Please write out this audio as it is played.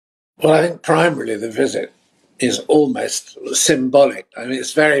Well, I think primarily the visit is almost symbolic. I mean,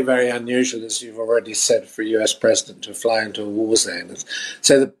 it's very, very unusual, as you've already said, for a US president to fly into a war zone.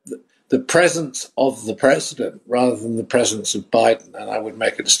 So the presence of the president, rather than the presence of Biden, and I would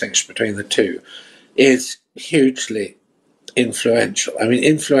make a distinction between the two, is hugely influential. I mean,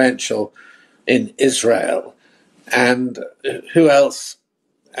 influential in Israel. And who else,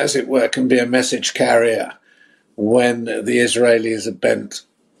 as it were, can be a message carrier when the Israelis are bent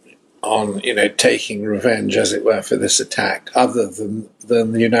on, taking revenge, as it were, for this attack, other than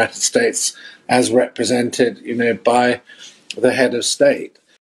the United States as represented, by the head of state.